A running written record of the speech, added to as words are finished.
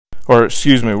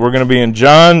we're going to be in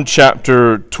John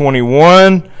chapter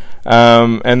 21,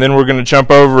 and then we're going to jump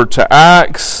over to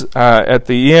Acts at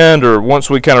the end, or once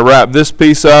we kind of wrap this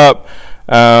piece up,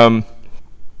 and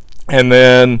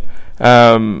then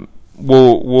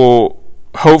we'll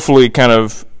hopefully kind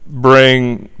of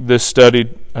bring this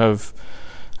study of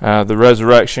the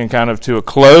resurrection kind of to a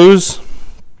close,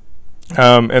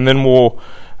 and then we'll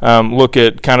look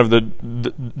at kind of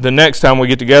the next time we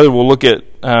get together, we'll look at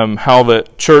how the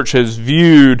church has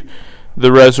viewed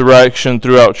the resurrection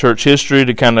throughout church history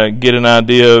to kind of get an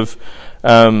idea of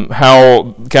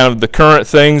how kind of the current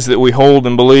things that we hold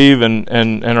and believe and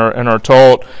are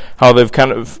taught, how they've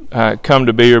kind of come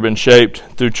to be or been shaped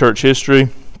through church history.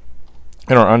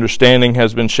 And our understanding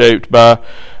has been shaped by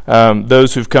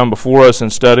those who've come before us in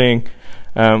studying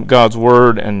God's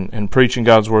Word and preaching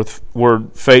God's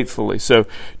Word faithfully. So,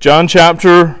 John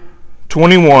chapter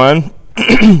 21,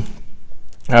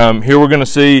 here we're going to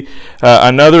see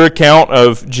another account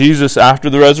of Jesus after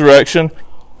the resurrection,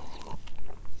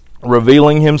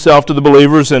 revealing himself to the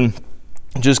believers. And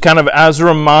just kind of as a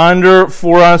reminder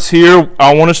for us here,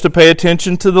 I want us to pay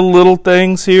attention to the little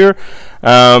things here.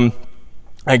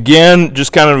 Again,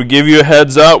 just kind of to give you a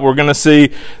heads up, we're going to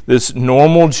see this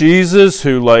normal Jesus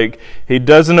who, he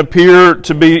doesn't appear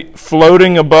to be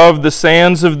floating above the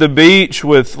sands of the beach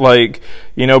with, bright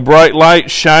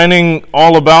light shining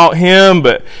all about him,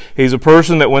 but he's a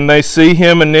person that when they see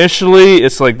him initially,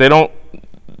 it's like they don't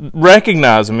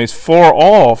recognize him. He's far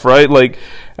off, right?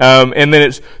 And then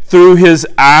it's through his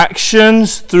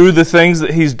actions, through the things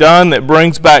that he's done, that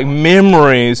brings back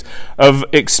memories of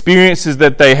experiences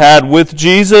that they had with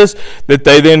Jesus, that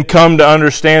they then come to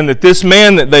understand that this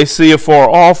man that they see afar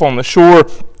off on the shore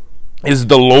is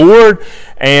the Lord.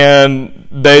 And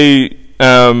they,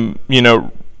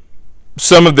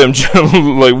 some of them,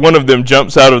 one of them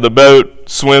jumps out of the boat,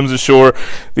 swims ashore.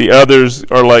 The others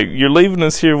are like, "You're leaving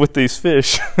us here with these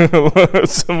fish.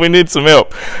 So we need some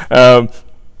help."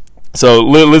 So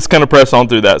let's kind of press on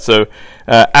through that. So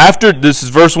after this is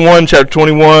verse 1, chapter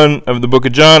 21 of the book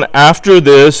of John. After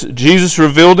this, Jesus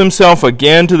revealed himself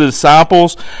again to the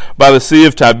disciples by the Sea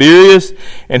of Tiberias,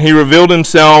 and he revealed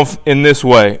himself in this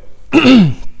way.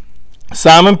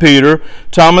 Simon Peter,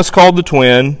 Thomas called the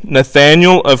twin,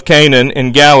 Nathanael of Canaan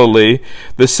in Galilee,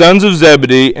 the sons of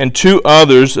Zebedee, and two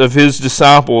others of his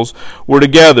disciples were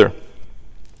together.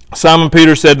 Simon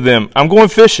Peter said to them, "I'm going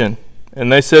fishing."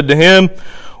 And they said to him,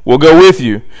 "We'll go with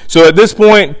you." So at this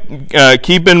point,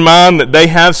 keep in mind that they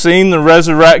have seen the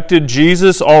resurrected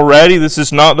Jesus already. This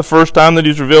is not the first time that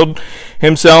he's revealed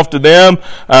himself to them,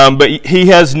 but he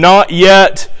has not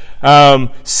yet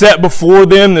set before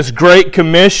them this great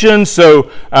commission.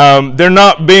 So they're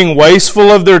not being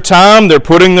wasteful of their time. They're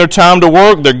putting their time to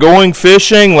work. They're going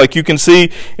fishing. Like you can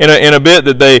see in a bit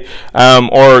that they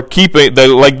are keeping.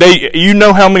 You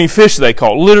know how many fish they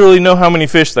caught. Literally know how many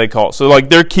fish they caught. So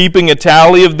they're keeping a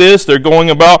tally of this. They're going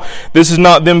about. This is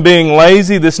not them being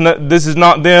lazy. This is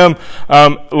not them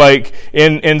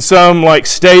in some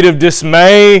state of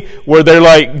dismay where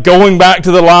they're going back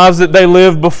to the lives that they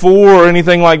lived before or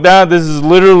anything like that. This is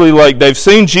literally they've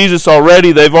seen Jesus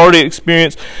already. They've already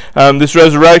experienced this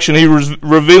resurrection. He was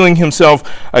revealing himself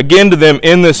again to them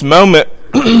in this moment.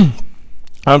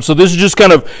 So this is just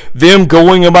kind of them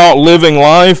going about living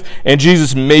life, and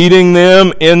Jesus meeting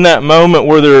them in that moment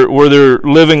where they're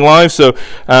living life. So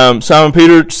Simon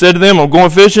Peter said to them, "I'm going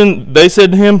fishing." They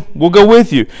said to him, "We'll go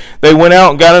with you." They went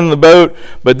out and got in the boat,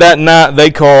 but that night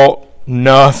they caught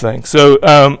nothing. So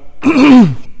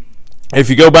if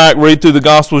you go back, read through the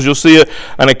Gospels, you'll see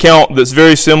an account that's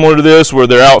very similar to this, where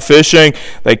they're out fishing,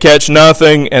 they catch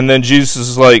nothing, and then Jesus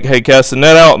is like, "Hey, cast the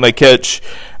net out," and they catch,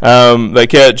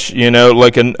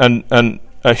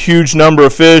 a huge number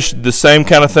of fish. The same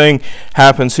kind of thing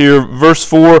happens here. Verse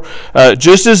 4,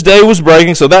 just as day was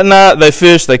breaking, so that night they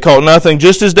fished, they caught nothing.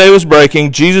 Just as day was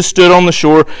breaking, Jesus stood on the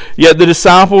shore, yet the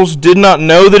disciples did not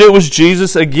know that it was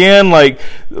Jesus. Again, like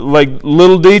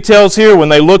little details here. When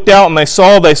they looked out and they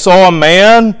saw a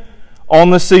man on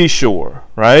the seashore,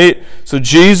 right? So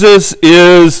Jesus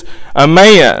is a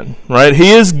man, right?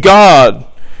 He is God,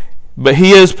 but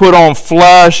he has put on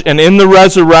flesh, and in the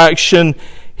resurrection,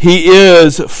 he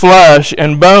is flesh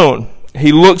and bone.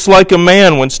 He looks like a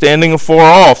man when standing afar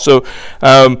off. So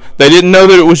they didn't know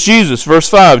that it was Jesus. Verse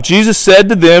 5, Jesus said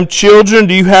to them, "Children,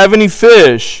 do you have any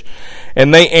fish?"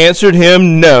 And they answered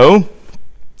him, "No."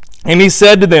 And he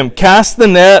said to them, "Cast the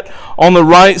net on the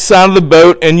right side of the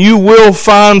boat, and you will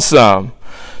find some."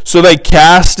 So they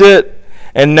cast it,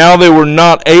 and now they were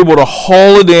not able to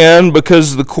haul it in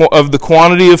because of the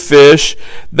quantity of fish.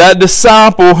 That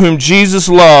disciple whom Jesus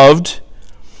loved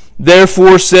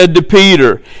therefore said to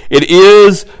Peter, It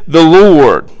is the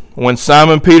Lord. When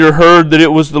Simon Peter heard that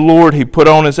it was the Lord, he put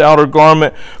on his outer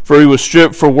garment, for he was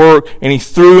stripped for work, and he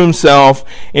threw himself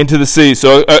into the sea.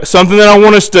 So something that I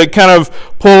want us to kind of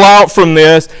pull out from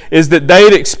this is that they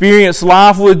had experienced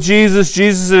life with Jesus.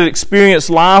 Jesus had experienced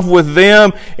life with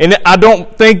them. And I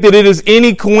don't think that it is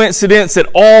any coincidence at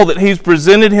all that he's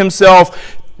presented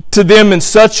himself to them in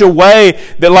such a way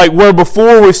that, like, where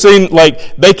before we've seen,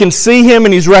 like, they can see him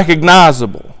and he's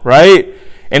recognizable, right?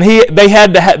 And they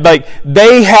had to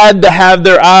have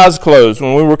their eyes closed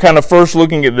when we were kind of first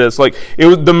looking at this. Like,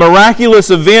 the miraculous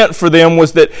event for them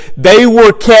was that they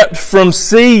were kept from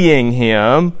seeing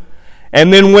him,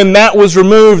 and then when that was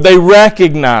removed, they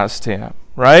recognized him,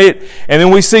 right? And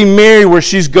then we see Mary where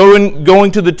she's going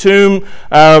to the tomb,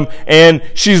 and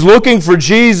she's looking for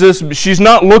Jesus, but she's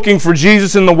not looking for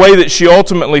Jesus in the way that she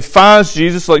ultimately finds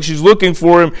Jesus. Like, she's looking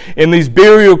for him in these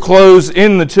burial clothes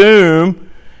in the tomb.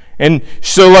 And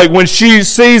so, like, when she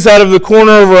sees out of the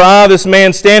corner of her eye this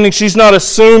man standing, she's not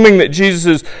assuming that Jesus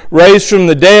is raised from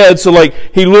the dead. So, like,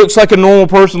 he looks like a normal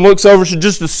person, looks over, she's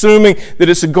just assuming that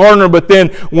it's a gardener. But then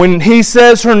when he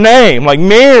says her name, like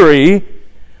Mary,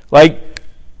 like,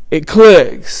 it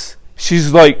clicks.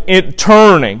 She's like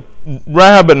turning,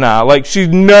 Rabboni, like she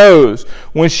knows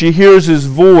when she hears his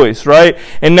voice, right?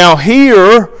 And now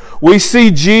here we see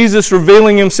Jesus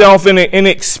revealing himself in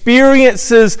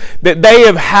experiences that they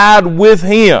have had with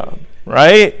him,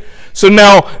 right? So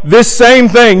now this same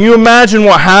thing, you imagine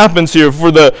what happens here for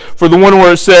the one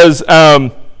where it says,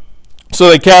 so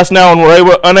they cast now and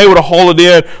were unable to haul it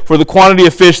in for the quantity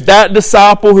of fish. That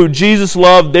disciple who Jesus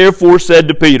loved therefore said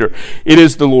to Peter, It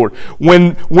is the Lord.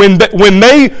 When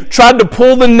they tried to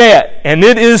pull the net and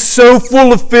it is so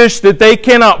full of fish that they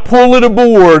cannot pull it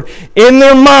aboard, in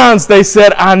their minds they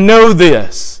said, I know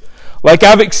this. Like,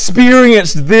 I've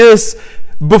experienced this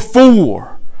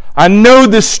before. I know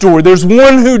this story. There's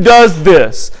one who does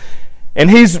this. And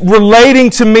he's relating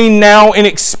to me now in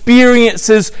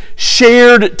experiences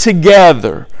shared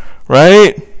together,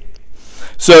 right?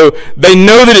 So they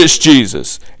know that it's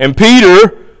Jesus. And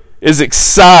Peter is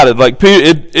excited. Like,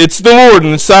 Peter, it's the Lord.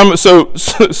 And Simon, so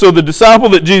the disciple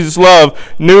that Jesus loved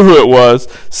knew who it was,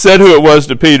 said who it was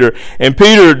to Peter. And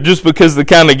Peter, just because the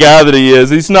kind of guy that he is,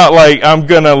 he's not like, I'm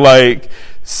going to, like,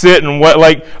 sit and what,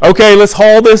 like, okay, let's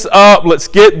haul this up, let's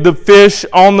get the fish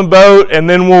on the boat, and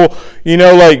then we'll,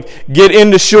 like, get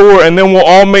into shore, and then we'll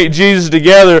all meet Jesus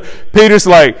together. Peter's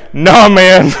like, nah,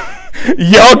 man,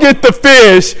 y'all get the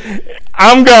fish,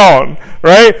 I'm gone,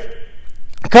 right?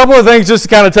 A couple of things just to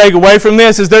kind of take away from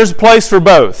this is there's a place for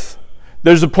both.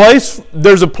 There's a place,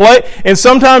 and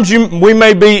sometimes we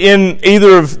may be in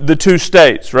either of the two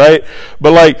states, right?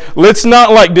 But, like, let's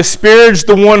not, like, disparage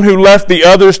the one who left the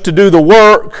others to do the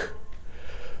work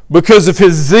because of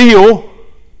his zeal.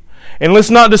 And let's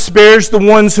not disparage the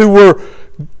ones who were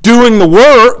doing the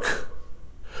work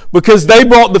because they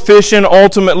brought the fish in.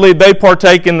 Ultimately, they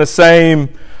partake in the same,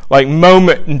 like,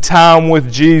 moment in time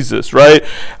with Jesus, right?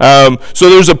 So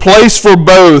there's a place for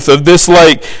both of this,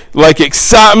 like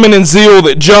excitement and zeal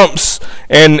that jumps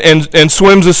and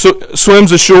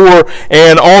swims ashore,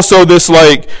 and also this,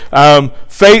 like,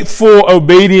 faithful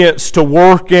obedience to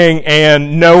working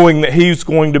and knowing that he's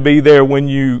going to be there when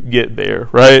you get there,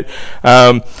 right?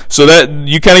 So that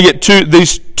you kind of get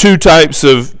these two types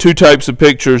of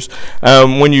pictures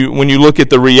when you look at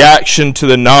the reaction to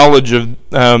the knowledge of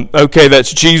okay,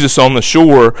 that's Jesus on the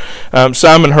shore.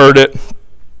 Simon heard it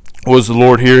was the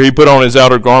Lord here. He put on his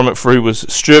outer garment, for he was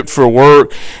stripped for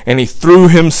work, and he threw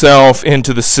himself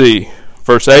into the sea.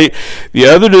 Verse 8, the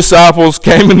other disciples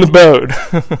came in the boat,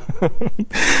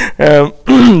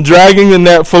 dragging the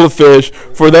net full of fish,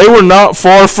 for they were not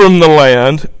far from the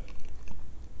land,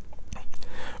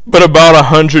 but about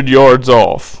 100 yards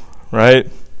off, right?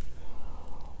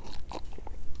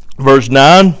 Verse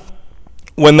 9,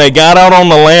 when they got out on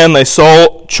the land, they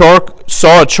saw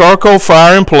a charcoal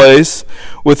fire in place,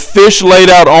 with fish laid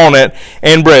out on it,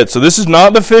 and bread. So this is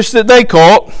not the fish that they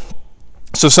caught.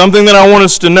 So something that I want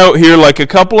us to note here, like a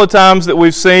couple of times that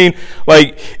we've seen,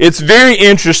 like, it's very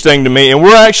interesting to me, and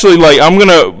we're actually, like,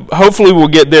 hopefully we'll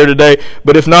get there today,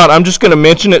 but if not, I'm just going to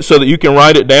mention it so that you can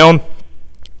write it down.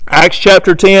 Acts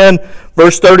chapter 10,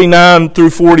 verse 39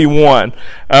 through 41.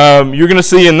 You're going to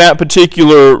see in that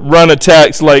particular run of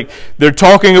text, like, they're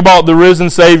talking about the risen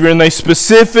Savior, and they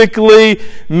specifically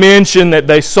mention that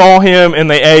they saw him and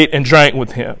they ate and drank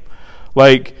with him.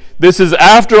 Like, this is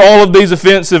after all of these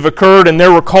events have occurred, and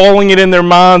they're recalling it in their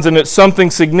minds, and it's something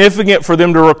significant for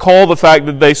them to recall the fact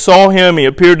that they saw him, he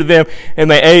appeared to them, and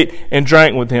they ate and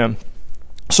drank with him.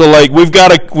 So like we've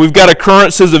got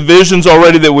occurrences of visions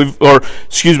already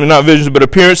not visions, but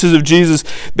appearances of Jesus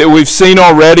that we've seen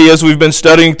already as we've been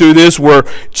studying through this, where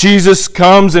Jesus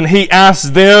comes and he asks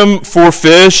them for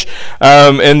fish,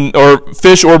 or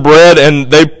fish or bread,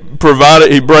 and they provide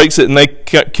it. He breaks it and they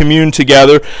commune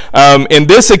together. In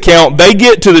this account, they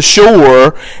get to the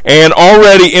shore, and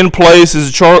already in place is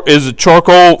a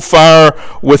charcoal fire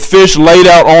with fish laid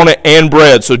out on it and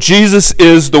bread. So Jesus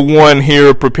is the one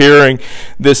here preparing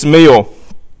this meal.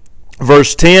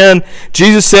 Verse 10,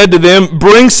 Jesus said to them,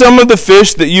 "Bring some of the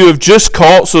fish that you have just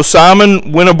caught." So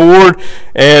Simon went aboard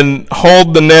and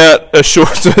hauled the net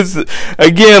ashore. So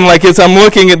again, like as I'm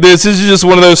looking at this is just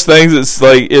one of those things that's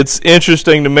like, it's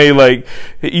interesting to me. Like,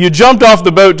 you jumped off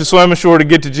the boat to swim ashore to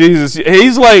get to Jesus.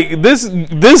 He's like,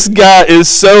 this guy is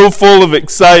so full of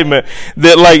excitement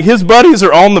that like his buddies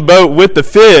are on the boat with the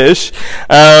fish,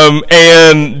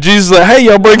 and Jesus is like, "Hey,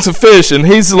 y'all bring some fish," and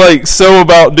he's like so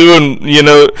about doing,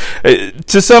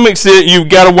 to some extent, you've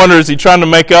got to wonder, is he trying to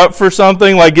make up for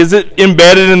something? Like, is it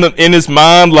embedded in his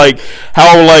mind, like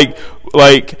how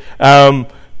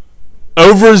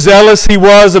overzealous he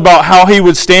was about how he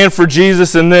would stand for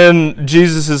Jesus, and then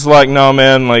Jesus is like, "No,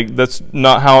 man, like that's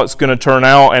not how it's going to turn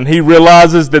out." And he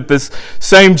realizes that this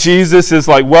same Jesus is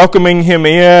like welcoming him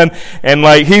in, and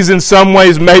like he's in some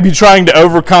ways maybe trying to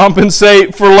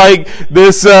overcompensate for like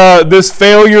this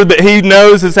failure that he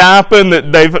knows has happened,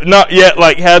 that they've not yet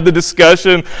like had the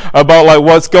discussion about like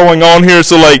what's going on here.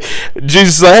 So like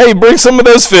Jesus is like, "Hey, bring some of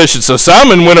those fish." And so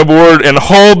Simon went aboard and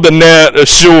hauled the net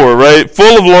ashore, right,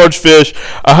 full of large fish,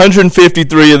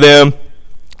 153 of them.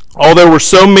 Oh, there were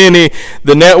so many,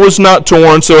 the net was not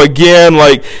torn. So again,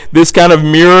 like this kind of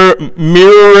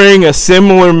mirroring a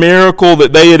similar miracle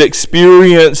that they had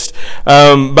experienced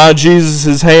by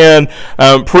Jesus' hand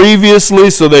previously.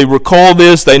 So they recall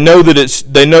this. They know that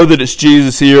it's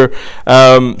Jesus here.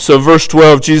 So verse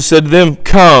 12, Jesus said to them,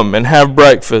 "Come and have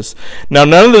breakfast." Now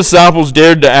none of the disciples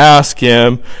dared to ask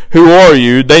him, "Who are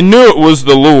you?" They knew it was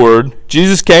the Lord.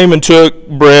 Jesus came and took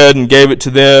bread and gave it to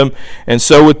them, and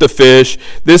so with the fish.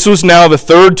 This was now the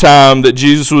third time that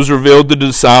Jesus was revealed to the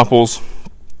disciples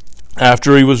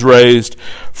after he was raised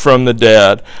from the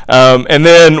dead. And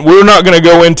then we're not going to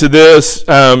go into this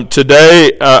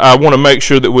today. I want to make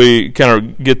sure that we kind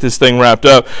of get this thing wrapped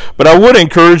up. But I would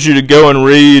encourage you to go and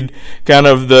read kind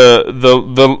of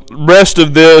the rest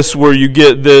of this, where you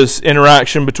get this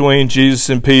interaction between Jesus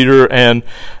and Peter, and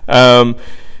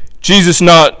Jesus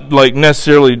not like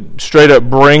necessarily straight up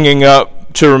bringing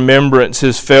up to remembrance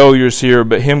his failures here,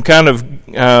 but him kind of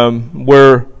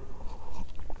where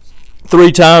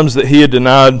 3 times that he had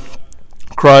denied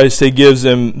Christ, he gives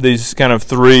him these kind of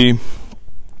 3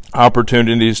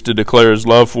 opportunities to declare his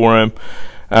love for him.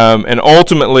 And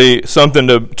ultimately, something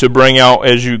to bring out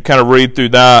as you kind of read through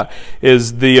that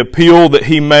is the appeal that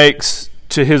he makes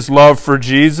to his love for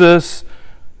Jesus.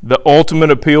 The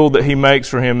ultimate appeal that he makes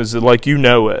for him is that, like, you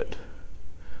know it.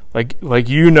 Like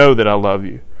you know that I love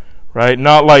you, right?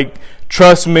 Not like,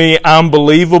 trust me, I'm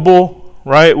believable,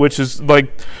 right? Which is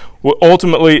like,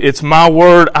 ultimately, it's my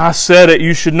word. I said it.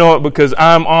 You should know it because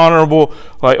I'm honorable.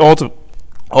 Like,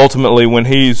 ultimately, when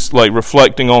he's like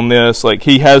reflecting on this, like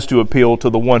he has to appeal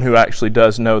to the one who actually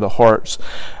does know the hearts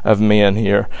of men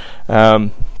here.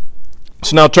 So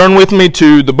now turn with me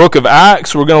to the book of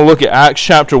Acts. We're going to look at Acts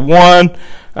chapter 1.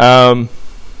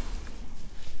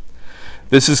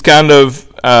 This is kind of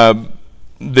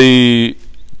the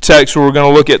text where we're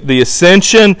going to look at the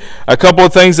ascension. A couple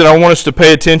of things that I want us to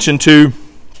pay attention to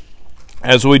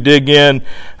as we dig in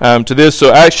to this.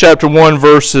 So Acts chapter 1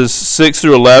 verses 6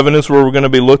 through 11 is where we're going to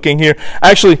be looking here.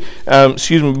 Actually,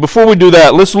 before we do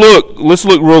that, let's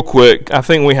look real quick. I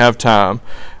think we have time.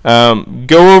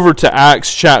 Go over to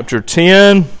Acts chapter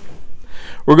 10.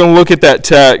 We're going to look at that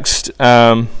text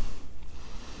that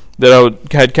I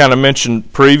had kind of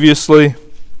mentioned previously.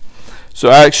 So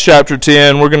Acts chapter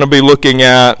 10, we're going to be looking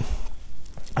at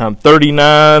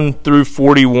 39 through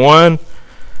 41.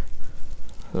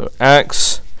 So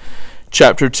Acts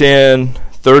chapter 10,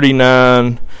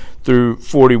 39 through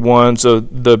 41. So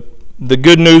the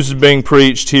good news is being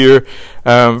preached here.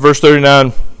 Verse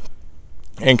 39,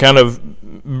 and kind of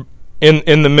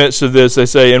in the midst of this, they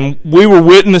say, "And we were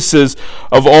witnesses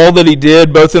of all that he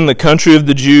did, both in the country of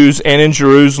the Jews and in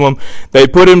Jerusalem. They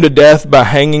put him to death by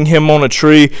hanging him on a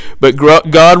tree, but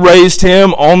God raised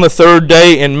him on the 3rd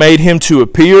day and made him to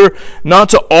appear, not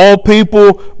to all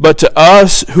people, but to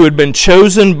us who had been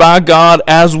chosen by God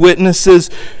as witnesses."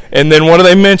 And then what do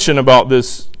they mention about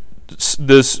this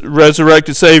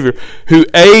resurrected Savior? "Who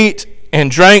ate and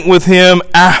drank with him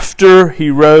after he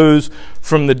rose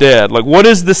from the dead? Like, what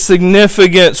is the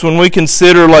significance when we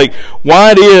consider, like,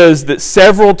 why it is that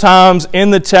several times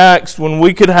in the text, when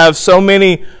we could have so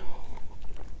many,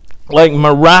 like,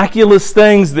 miraculous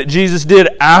things that Jesus did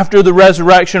after the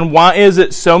resurrection, why is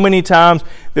it so many times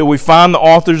that we find the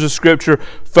authors of Scripture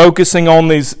focusing on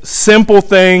these simple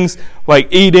things like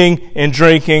eating and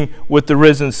drinking with the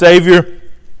risen Savior?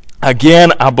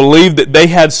 Again, I believe that they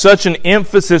had such an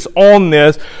emphasis on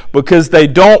this because they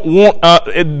don't want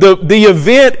the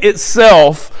event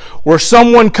itself where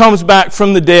someone comes back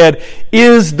from the dead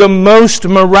is the most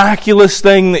miraculous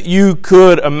thing that you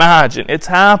could imagine. It's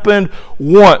happened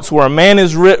once where a man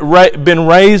has been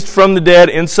raised from the dead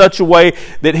in such a way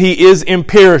that he is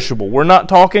imperishable. We're not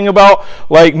talking about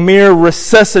like mere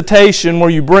resuscitation where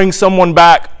you bring someone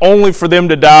back only for them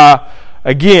to die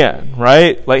again,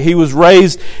 right? Like he was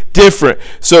raised different.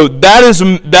 So that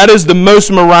is the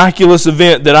most miraculous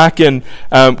event that I can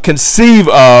conceive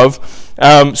of.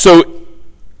 So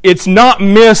it's not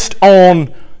missed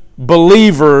on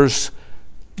believers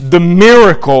the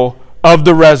miracle of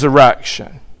the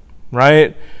resurrection,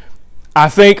 right? I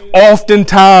think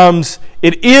oftentimes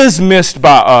it is missed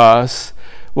by us,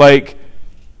 like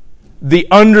the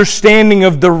understanding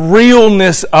of the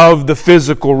realness of the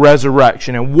physical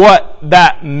resurrection and what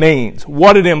that means,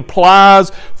 what it implies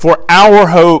for our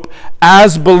hope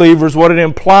as believers, what it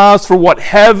implies for what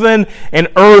heaven and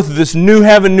earth, this new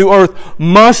heaven, new earth,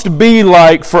 must be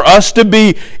like for us to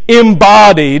be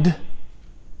embodied.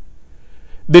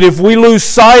 That if we lose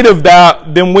sight of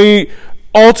that, then we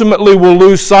ultimately will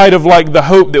lose sight of like the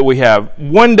hope that we have.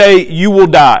 One day you will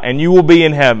die and you will be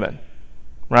in heaven,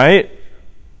 right?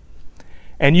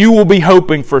 And you will be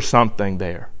hoping for something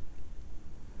there.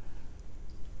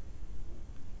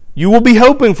 You will be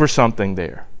hoping for something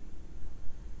there.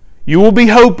 You will be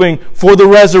hoping for the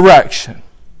resurrection.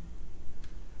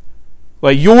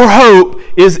 Like your hope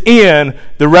is in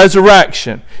the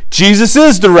resurrection. Jesus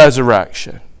is the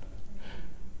resurrection.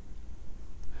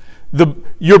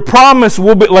 Your promise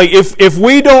will be, like, if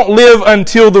we don't live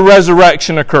until the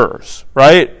resurrection occurs,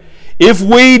 right? If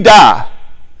we die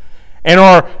and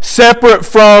are separate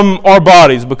from our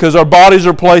bodies because our bodies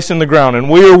are placed in the ground and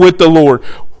we are with the Lord,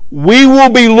 we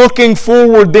will be looking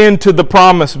forward then to the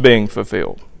promise being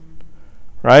fulfilled.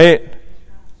 Right?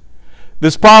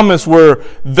 This promise where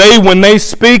when they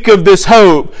speak of this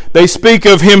hope, they speak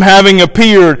of Him having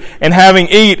appeared and having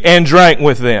eat and drank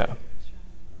with them.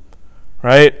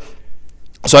 Right?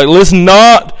 So let's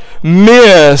not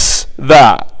miss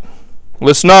that.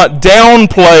 Let's not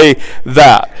downplay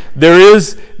that. There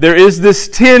is this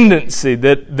tendency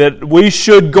that we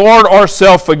should guard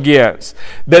ourselves against.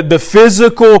 That the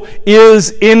physical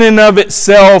is in and of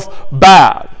itself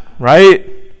bad. Right?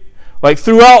 Like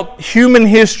throughout human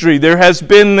history, there has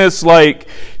been this like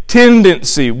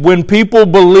tendency when people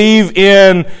believe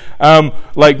in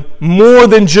like more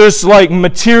than just like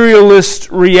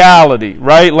materialist reality,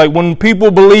 right? Like when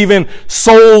people believe in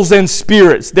souls and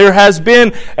spirits, there has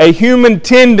been a human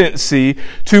tendency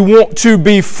to want to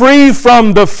be free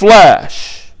from the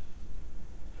flesh.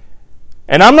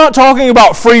 And I'm not talking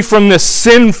about free from this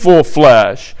sinful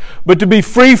flesh, but to be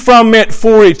free from it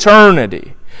for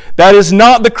eternity. That is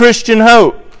not the Christian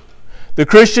hope. The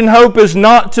Christian hope is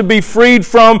not to be freed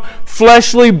from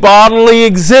fleshly bodily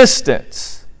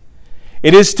existence.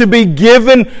 It is to be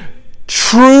given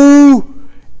true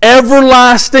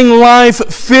everlasting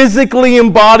life physically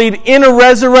embodied in a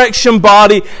resurrection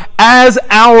body as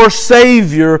our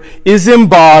Savior is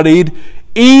embodied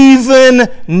even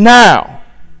now.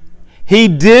 He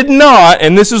did not,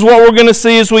 and this is what we're going to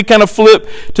see as we kind of flip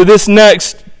to this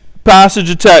next passage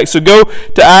of text. So go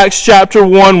to Acts chapter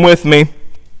 1 with me.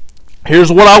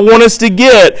 Here's what I want us to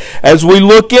get as we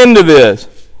look into this.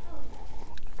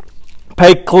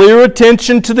 Pay clear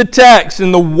attention to the text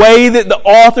and the way that the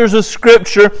authors of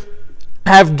Scripture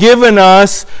have given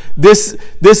us this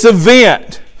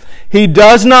event. He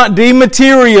does not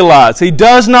dematerialize. He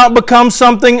does not become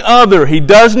something other. He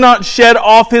does not shed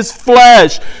off His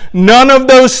flesh. None of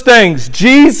those things.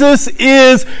 Jesus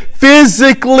is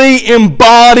physically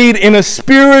embodied in a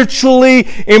spiritually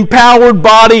empowered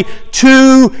body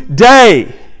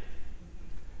today.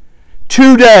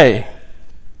 Today.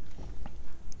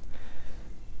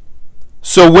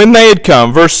 So when they had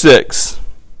come, verse 6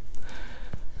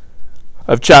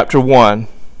 of chapter 1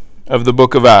 of the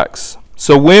book of Acts.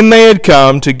 So when they had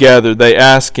come together, they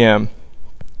asked Him,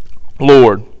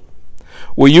 Lord,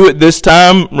 will you at this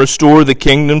time restore the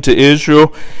kingdom to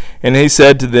Israel? And He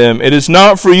said to them, it is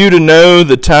not for you to know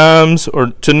the times or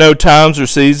to know times or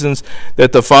seasons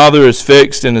that the Father has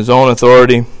fixed in His own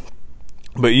authority,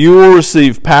 But you will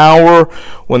receive power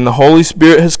when the Holy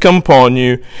Spirit has come upon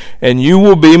you, and you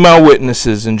will be my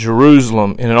witnesses in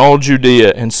Jerusalem, and in all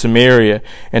Judea and Samaria,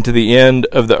 and to the end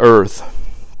of the earth.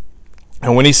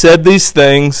 And when he said these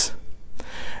things,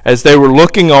 as they were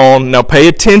looking on, now pay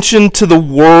attention to the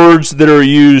words that are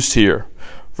used here.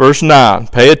 Verse 9,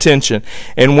 pay attention.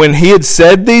 And when he had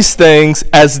said these things,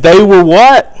 as they were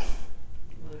what?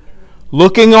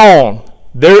 Looking on.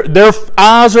 Their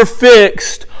eyes are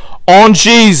fixed on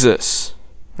Jesus,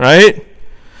 right?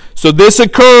 So this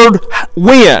occurred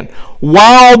when?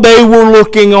 While they were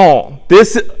looking on.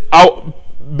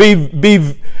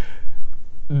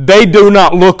 They do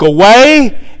not look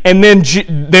away and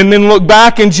then look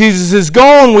back and Jesus is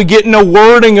gone. We get no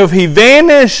wording of he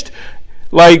vanished.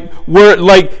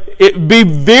 Be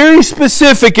very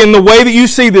specific in the way that you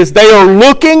see this. They are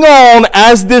looking on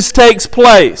as this takes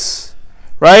place,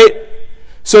 right?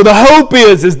 So the hope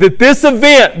is that this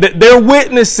event that they're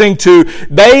witnessing to,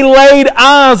 they laid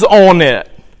eyes on it.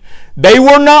 They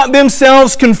were not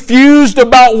themselves confused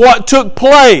about what took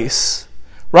place,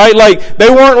 right? Like,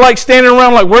 they weren't like standing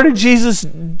around like, where did Jesus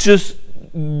just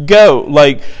go?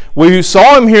 Like, we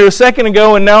saw him here a second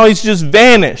ago and now he's just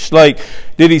vanished. Like,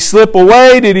 did he slip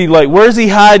away? Where's he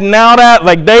hiding out at?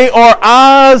 Like, they are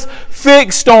eyes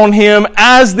fixed on him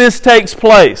as this takes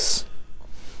place.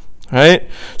 Right?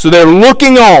 So they're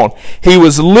looking on. He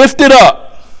was lifted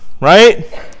up. Right?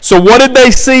 So what did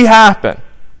they see happen?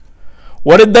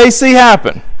 What did they see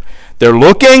happen? They're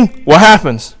looking. What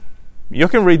happens? You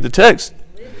can read the text.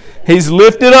 He's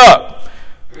lifted up.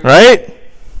 Right?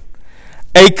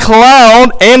 A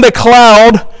cloud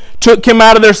took him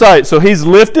out of their sight. So he's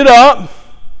lifted up.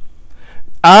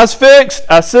 Eyes fixed.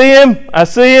 I see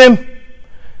him.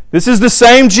 This is the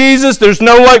same Jesus. There's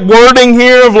no wording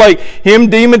here of him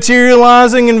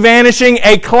dematerializing and vanishing.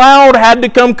 A cloud had to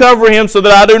come cover him so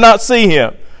that I do not see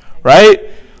him.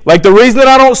 Right? The reason that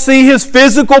I don't see his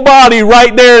physical body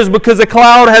right there is because a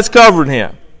cloud has covered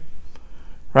him.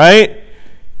 Right?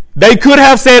 They could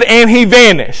have said, and he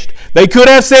vanished. They could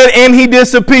have said, and he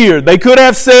disappeared. They could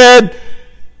have said,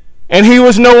 and he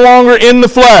was no longer in the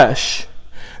flesh.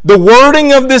 The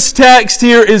wording of this text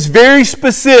here is very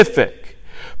specific.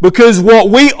 Because what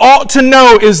we ought to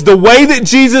know is the way that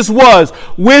Jesus was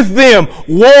with them,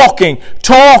 walking,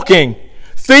 talking,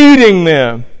 feeding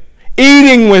them,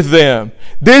 eating with them.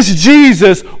 This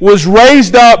Jesus was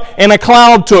raised up and a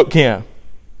cloud took him.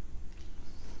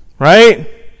 Right?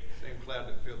 Same cloud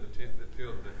that filled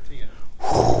the tent.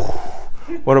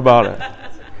 What about it?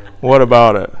 What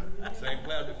about it? Same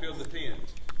cloud that filled the tent.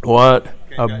 What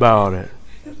about it?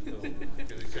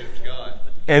 Because it says God.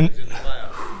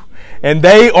 And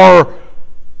they are,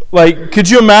 could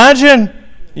you imagine?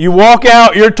 You walk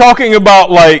out, you're talking about,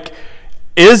 the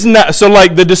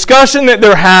discussion that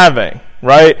they're having,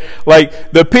 right?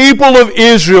 The people of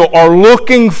Israel are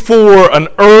looking for an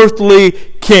earthly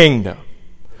kingdom.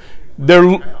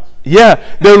 They're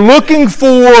looking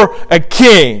for a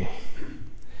king.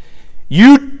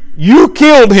 You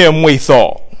killed him, we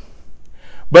thought.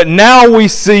 But now we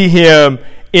see him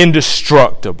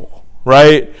indestructible,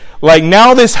 right?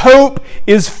 Now this hope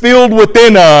is filled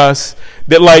within us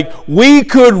that we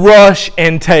could rush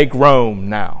and take Rome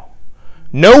now.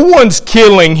 No one's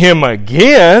killing him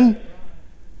again.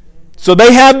 So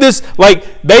they have this,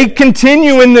 they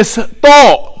continue in this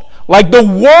thought. The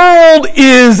world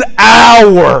is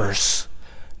ours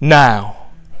now.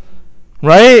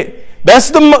 Right?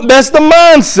 That's the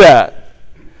mindset.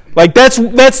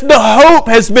 That's the hope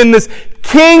has been this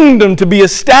kingdom to be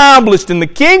established, and the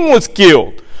king was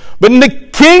killed. But the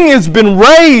king has been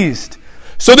raised.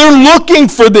 So they're looking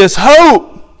for this hope.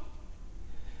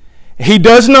 He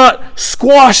does not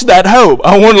squash that hope.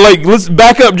 I want let's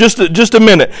back up just a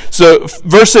minute. So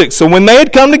verse 6. So when they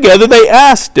had come together, they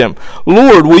asked him,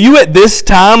 Lord, will you at this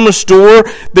time restore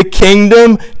the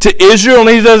kingdom to Israel? And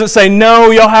he doesn't say,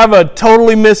 no, y'all have a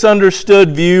totally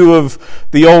misunderstood view of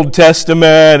the Old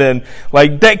Testament. And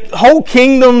that whole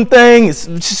kingdom thing,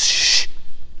 just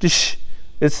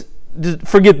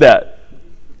forget that.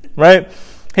 Right?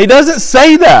 He doesn't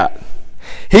say that.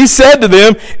 He said to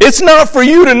them, it's not for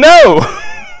you to know.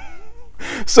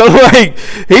 So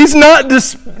he's not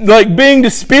being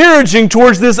disparaging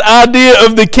towards this idea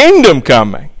of the kingdom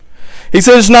coming. He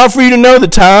says it's not for you to know the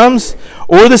times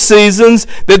or the seasons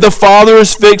that the Father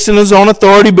is fixed in his own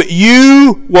authority, but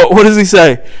you, what does he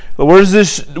say? What's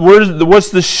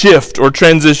the shift or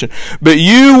transition? But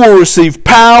you will receive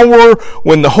power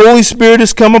when the Holy Spirit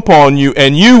has come upon you,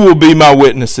 and you will be my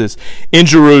witnesses in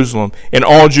Jerusalem, in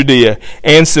all Judea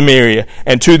and Samaria,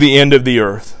 and to the end of the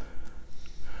earth.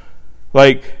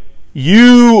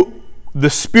 You the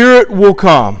Spirit will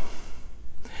come.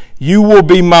 You will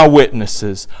be my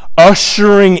witnesses,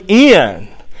 ushering in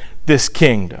this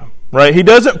kingdom. Right? He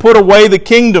doesn't put away the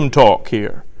kingdom talk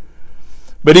here.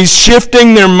 But he's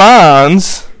shifting their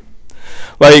minds.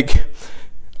 Like,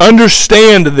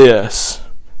 understand this.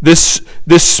 This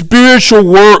spiritual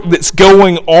work that's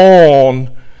going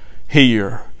on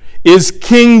here is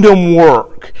kingdom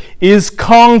work, is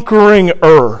conquering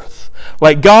earth.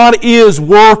 Like, God is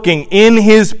working in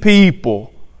His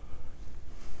people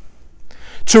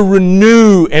to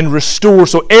renew and restore.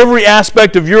 So every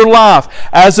aspect of your life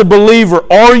as a believer,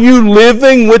 are you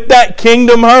living with that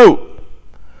kingdom hope?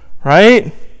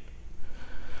 Right?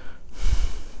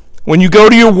 When you go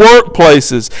to your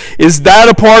workplaces, is that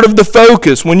a part of the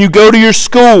focus? When you go to your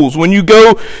schools, when you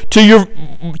go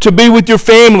to be with your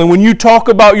family, when you talk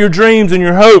about your dreams and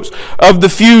your hopes of the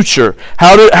future,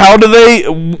 what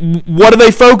do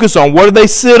they focus on? What do they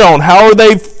sit on? How are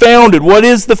they founded? What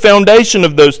is the foundation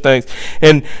of those things?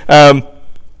 And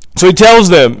so he tells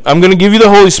them, I'm going to give you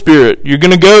the Holy Spirit. You're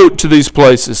going to go to these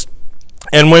places.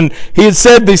 And when he had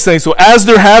said these things, so as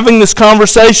they're having this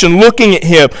conversation, looking at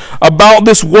him about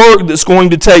this work that's going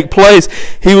to take place,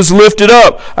 he was lifted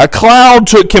up. A cloud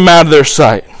took him out of their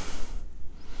sight.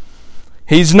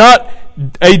 He's not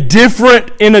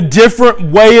in a different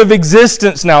way of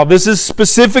existence now. This is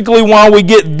specifically why we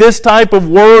get this type of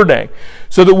wording,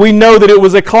 so that we know that it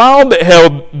was a cloud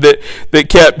that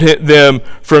kept them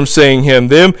from seeing him.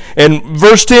 And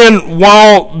verse 10,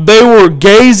 while they were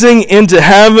gazing into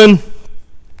heaven,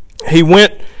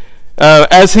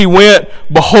 as he went,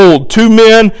 behold, two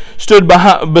men stood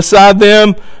beside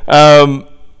them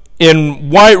in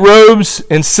white robes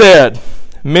and said,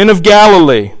 Men of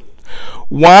Galilee,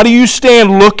 why do you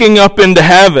stand looking up into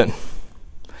heaven?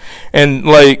 And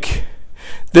like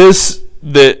this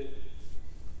that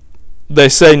they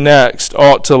say next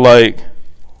ought to like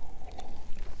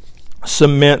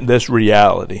cement this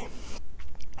reality.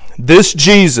 This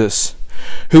Jesus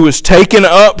who was taken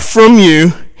up from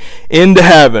you into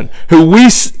heaven, who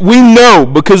we know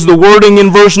because the wording in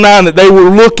verse 9 that they were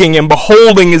looking and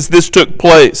beholding as this took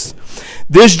place.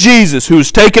 This Jesus who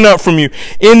is taken up from you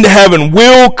into heaven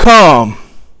will come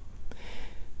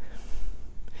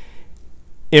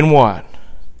in what?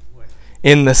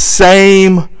 In the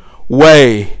same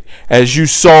way as you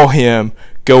saw him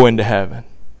go into heaven.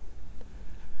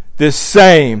 This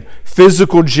same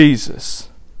physical Jesus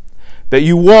that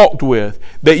you walked with,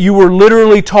 that you were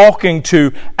literally talking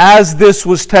to as this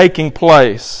was taking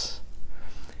place.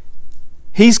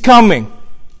 He's coming.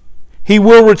 He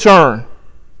will return.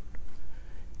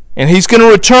 And He's going to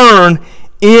return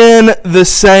in the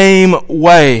same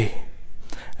way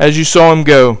as you saw Him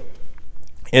go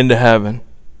into heaven.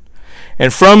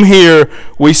 And from here,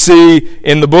 we see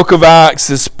in the book of Acts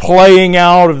this playing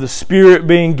out of the Spirit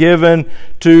being given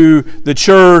to the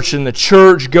church, and the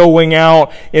church going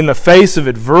out in the face of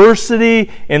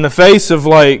adversity, in the face of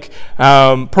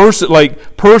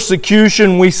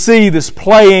persecution. We see this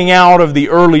playing out of the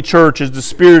early church as the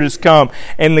Spirit has come,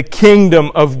 and the kingdom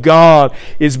of God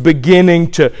is beginning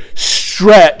to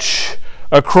stretch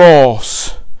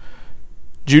across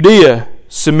Judea,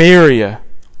 Samaria,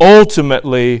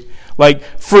 ultimately. Like,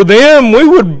 for them, we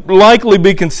would likely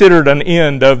be considered an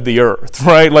end of the earth,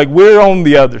 right? Like, we're on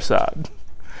the other side.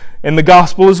 And the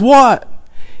gospel is what?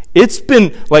 It's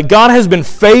been, like, God has been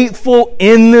faithful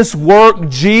in this work.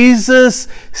 Jesus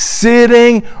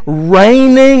sitting,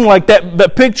 reigning, like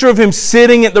that picture of Him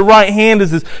sitting at the right hand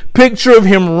is this picture of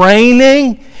Him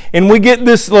reigning. And we get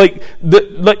this,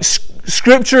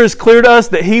 Scripture is clear to us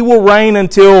that He will reign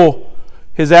until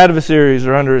His adversaries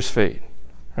are under His feet,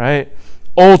 right?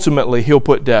 Ultimately, He'll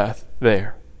put death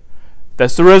there.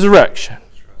 That's the resurrection.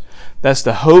 That's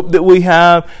the hope that we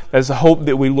have. That's the hope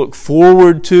that we look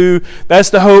forward to. That's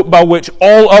the hope by which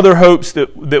all other hopes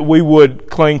that we would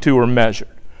cling to are measured,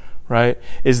 right?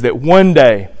 Is that one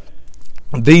day,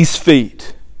 these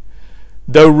feet,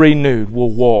 though renewed,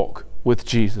 will walk with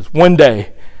Jesus. One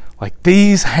day, like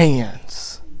these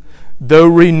hands, though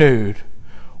renewed,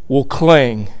 will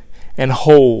cling and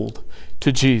hold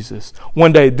to Jesus.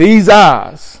 One day, these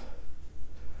eyes,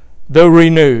 though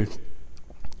renewed,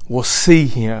 will see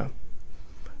Him.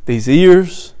 These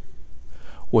ears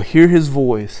will hear His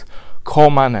voice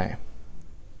call my name.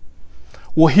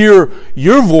 Will hear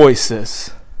your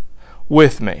voices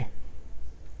with me,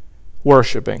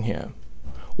 worshiping Him.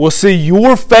 We'll see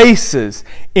your faces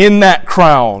in that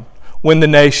crowd when the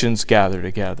nations gather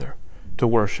together to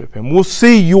worship Him. We'll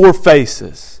see your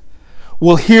faces.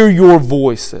 We'll hear your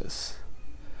voices.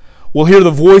 We'll hear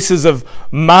the voices of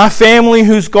my family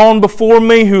who's gone before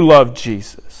me who loved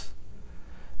Jesus.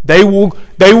 They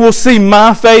will see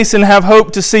my face and have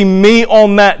hope to see me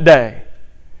on that day.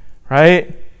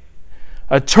 Right?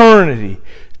 Eternity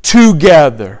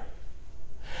together.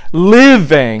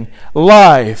 Living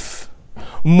life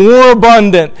more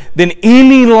abundant than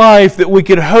any life that we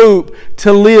could hope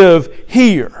to live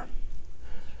here.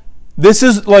 This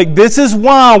is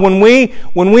why when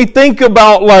we think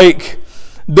about like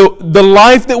the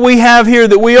life that we have here,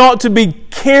 that we ought to be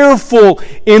careful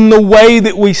in the way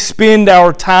that we spend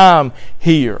our time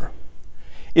here.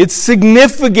 It's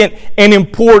significant and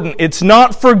important. It's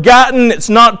not forgotten. It's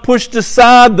not pushed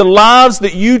aside. The lives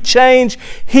that you change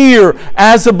here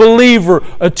as a believer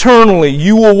eternally,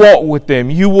 you will walk with them.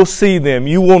 You will see them.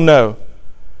 You will know.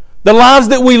 The lives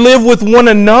that we live with one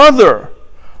another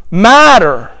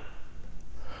matter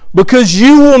because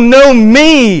you will know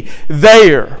me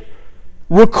there,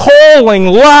 recalling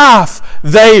life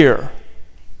there.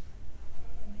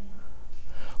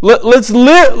 Let's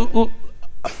live.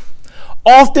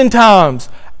 Oftentimes,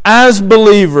 as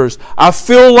believers, I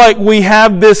feel like we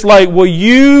have this I'm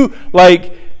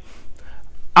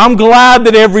glad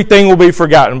that everything will be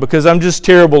forgotten because I'm just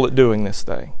terrible at doing this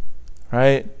thing.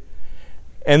 Right?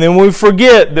 And then we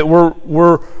forget that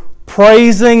we're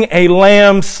praising a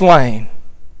lamb slain.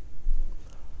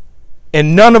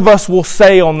 And none of us will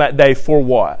say on that day, for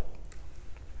what?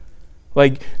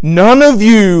 Like, none of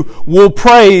you will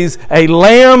praise a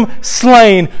lamb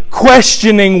slain,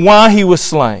 questioning why he was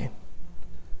slain.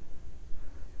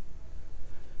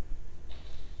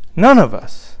 None of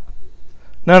us.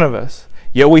 None of us.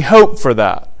 Yet we hope for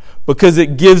that because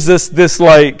it gives us this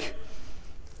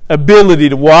ability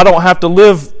to, I don't have to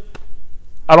live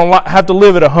at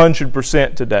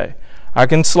 100% today. I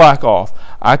can slack off.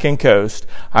 I can coast.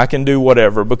 I can do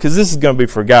whatever because this is going to be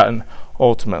forgotten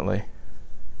ultimately.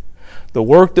 The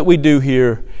work that we do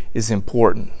here is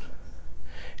important.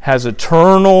 Has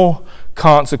eternal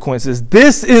consequences.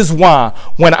 This is why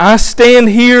when I stand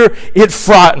here, it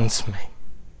frightens me.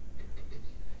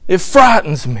 It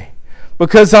frightens me.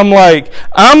 Because when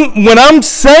I'm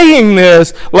saying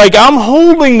this, I'm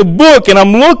holding the book and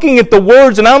I'm looking at the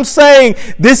words and I'm saying,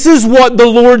 this is what the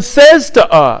Lord says to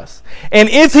us. And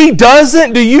if He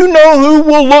doesn't, do you know who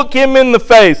will look Him in the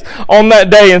face on that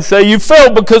day and say, you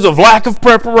failed because of lack of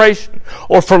preparation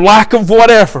or for lack of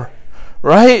whatever,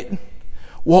 right?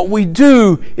 What we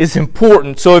do is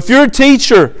important. So if you're a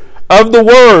teacher of the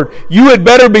Word, you had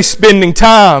better be spending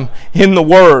time in the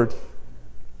Word.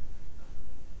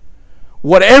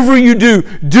 Whatever you do,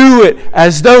 do it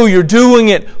as though you're doing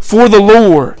it for the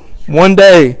Lord. One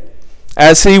day,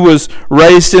 as He was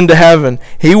raised into heaven,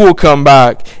 He will come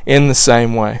back in the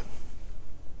same way.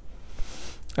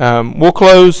 We'll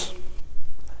close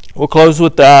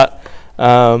with that.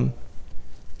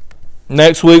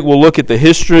 Next week we'll look at the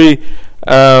history,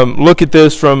 look at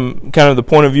this from kind of the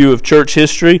point of view of church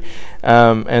history,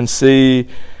 and see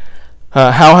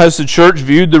how has the church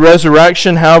viewed the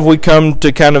resurrection? How have we come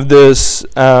to kind of this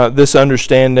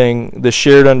understanding, this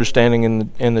shared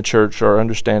understanding in the church, or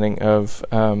understanding of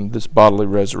this bodily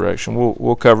resurrection?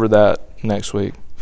 We'll cover that next week.